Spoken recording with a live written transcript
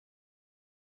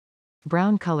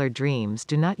Brown-colored dreams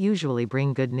do not usually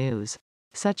bring good news.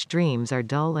 Such dreams are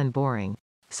dull and boring.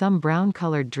 Some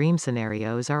brown-colored dream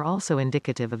scenarios are also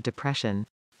indicative of depression.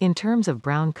 In terms of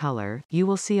brown color, you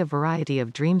will see a variety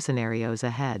of dream scenarios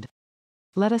ahead.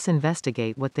 Let us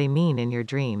investigate what they mean in your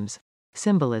dreams.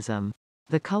 Symbolism.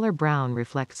 The color brown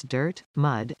reflects dirt,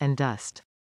 mud, and dust.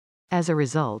 As a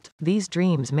result, these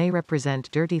dreams may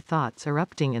represent dirty thoughts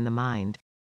erupting in the mind.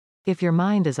 If your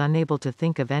mind is unable to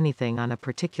think of anything on a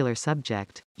particular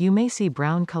subject, you may see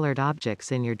brown-colored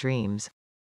objects in your dreams.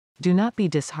 Do not be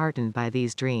disheartened by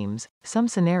these dreams. Some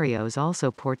scenarios also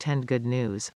portend good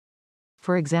news.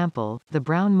 For example, the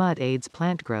brown mud aids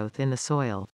plant growth in the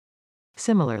soil.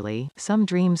 Similarly, some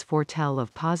dreams foretell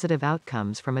of positive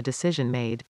outcomes from a decision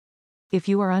made. If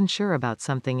you are unsure about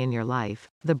something in your life,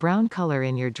 the brown color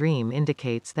in your dream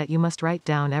indicates that you must write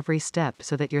down every step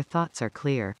so that your thoughts are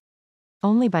clear.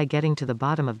 Only by getting to the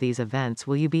bottom of these events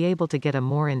will you be able to get a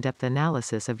more in-depth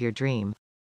analysis of your dream.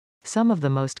 Some of the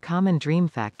most common dream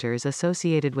factors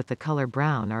associated with the color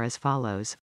brown are as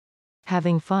follows.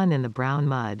 Having fun in the brown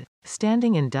mud,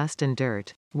 standing in dust and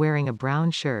dirt, wearing a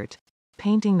brown shirt,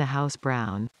 painting the house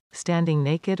brown, standing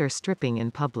naked or stripping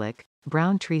in public,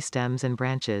 brown tree stems and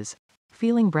branches,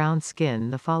 feeling brown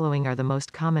skin. The following are the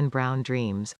most common brown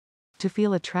dreams. To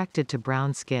feel attracted to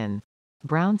brown skin.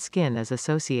 Brown skin is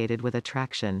associated with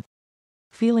attraction.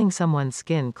 Feeling someone's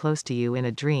skin close to you in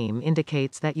a dream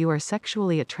indicates that you are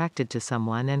sexually attracted to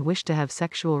someone and wish to have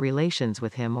sexual relations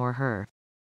with him or her.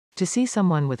 To see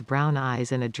someone with brown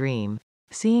eyes in a dream.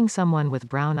 Seeing someone with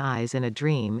brown eyes in a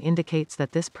dream indicates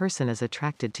that this person is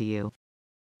attracted to you.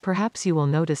 Perhaps you will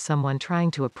notice someone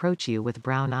trying to approach you with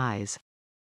brown eyes.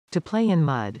 To play in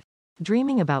mud.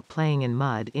 Dreaming about playing in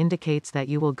mud indicates that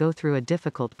you will go through a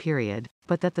difficult period,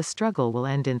 but that the struggle will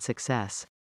end in success.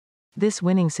 This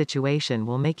winning situation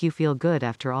will make you feel good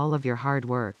after all of your hard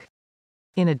work.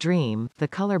 In a dream, the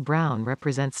color brown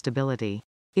represents stability.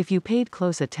 If you paid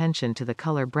close attention to the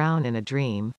color brown in a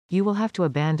dream, you will have to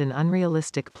abandon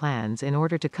unrealistic plans in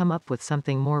order to come up with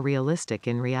something more realistic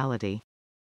in reality.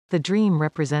 The dream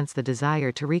represents the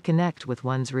desire to reconnect with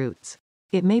one's roots.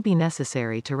 It may be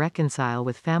necessary to reconcile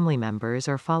with family members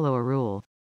or follow a rule.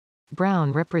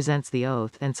 Brown represents the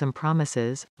oath and some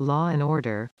promises, law and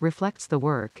order, reflects the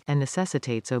work, and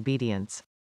necessitates obedience.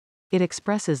 It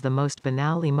expresses the most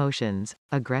banal emotions,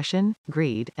 aggression,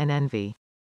 greed, and envy.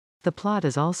 The plot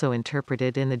is also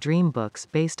interpreted in the dream books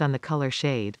based on the color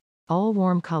shade. All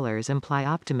warm colors imply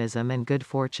optimism and good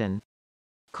fortune.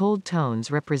 Cold tones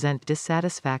represent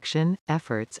dissatisfaction,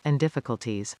 efforts, and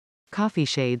difficulties. Coffee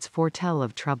shades foretell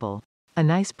of trouble. A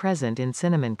nice present in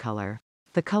cinnamon color.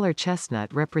 The color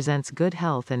chestnut represents good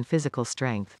health and physical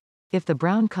strength. If the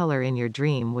brown color in your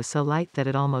dream was so light that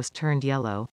it almost turned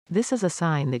yellow, this is a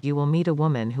sign that you will meet a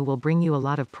woman who will bring you a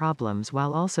lot of problems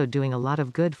while also doing a lot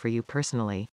of good for you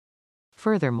personally.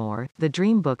 Furthermore, the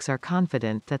dream books are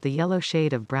confident that the yellow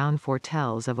shade of brown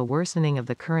foretells of a worsening of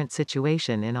the current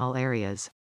situation in all areas.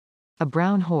 A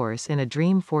brown horse in a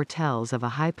dream foretells of a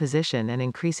high position and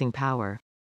increasing power.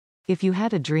 If you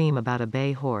had a dream about a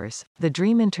bay horse, the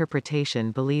dream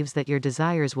interpretation believes that your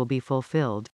desires will be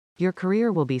fulfilled, your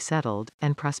career will be settled,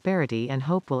 and prosperity and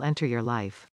hope will enter your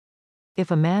life. If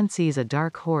a man sees a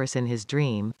dark horse in his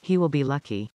dream, he will be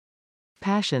lucky.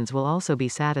 Passions will also be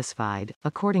satisfied,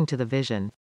 according to the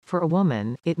vision. For a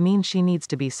woman, it means she needs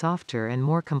to be softer and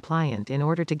more compliant in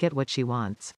order to get what she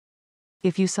wants.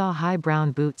 If you saw high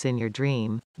brown boots in your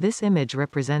dream, this image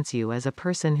represents you as a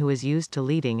person who is used to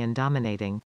leading and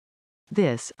dominating.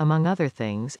 This, among other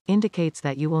things, indicates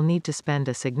that you will need to spend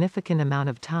a significant amount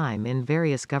of time in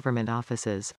various government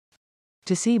offices.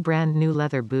 To see brand new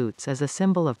leather boots as a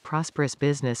symbol of prosperous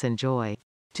business and joy.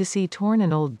 To see torn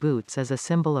and old boots as a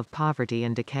symbol of poverty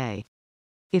and decay.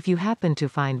 If you happen to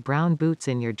find brown boots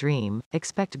in your dream,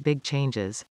 expect big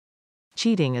changes.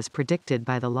 Cheating is predicted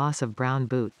by the loss of brown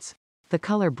boots. The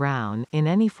color brown, in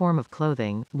any form of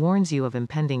clothing, warns you of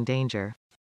impending danger.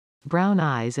 Brown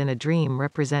eyes in a dream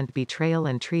represent betrayal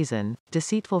and treason,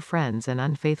 deceitful friends and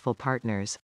unfaithful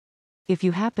partners. If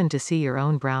you happen to see your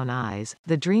own brown eyes,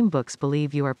 the dream books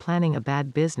believe you are planning a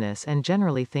bad business and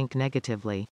generally think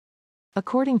negatively.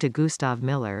 According to Gustav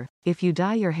Miller, if you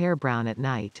dye your hair brown at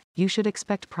night, you should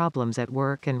expect problems at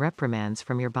work and reprimands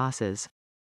from your bosses.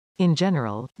 In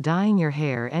general, dyeing your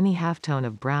hair any halftone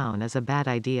of brown is a bad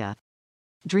idea.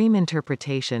 Dream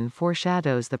interpretation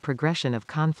foreshadows the progression of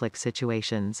conflict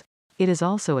situations. It is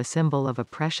also a symbol of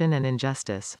oppression and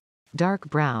injustice. Dark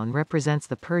brown represents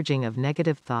the purging of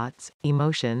negative thoughts,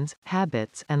 emotions,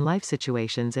 habits, and life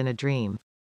situations in a dream.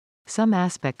 Some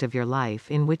aspect of your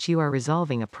life in which you are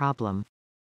resolving a problem.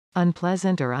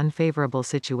 Unpleasant or unfavorable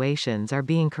situations are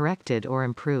being corrected or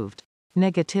improved.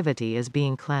 Negativity is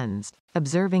being cleansed.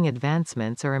 Observing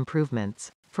advancements or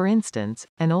improvements. For instance,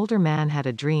 an older man had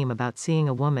a dream about seeing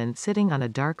a woman sitting on a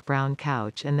dark brown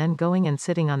couch and then going and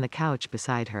sitting on the couch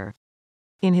beside her.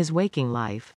 In his waking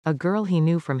life, a girl he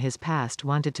knew from his past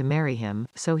wanted to marry him,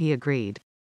 so he agreed.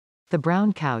 The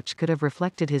brown couch could have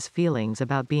reflected his feelings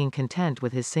about being content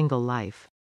with his single life.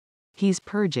 He's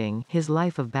purging his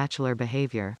life of bachelor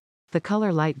behavior. The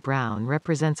color light brown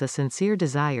represents a sincere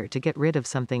desire to get rid of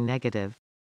something negative.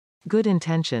 Good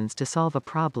intentions to solve a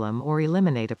problem or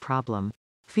eliminate a problem.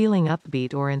 Feeling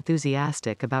upbeat or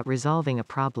enthusiastic about resolving a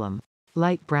problem.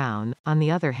 Light brown, on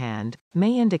the other hand,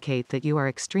 may indicate that you are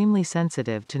extremely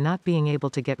sensitive to not being able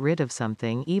to get rid of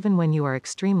something even when you are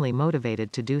extremely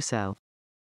motivated to do so.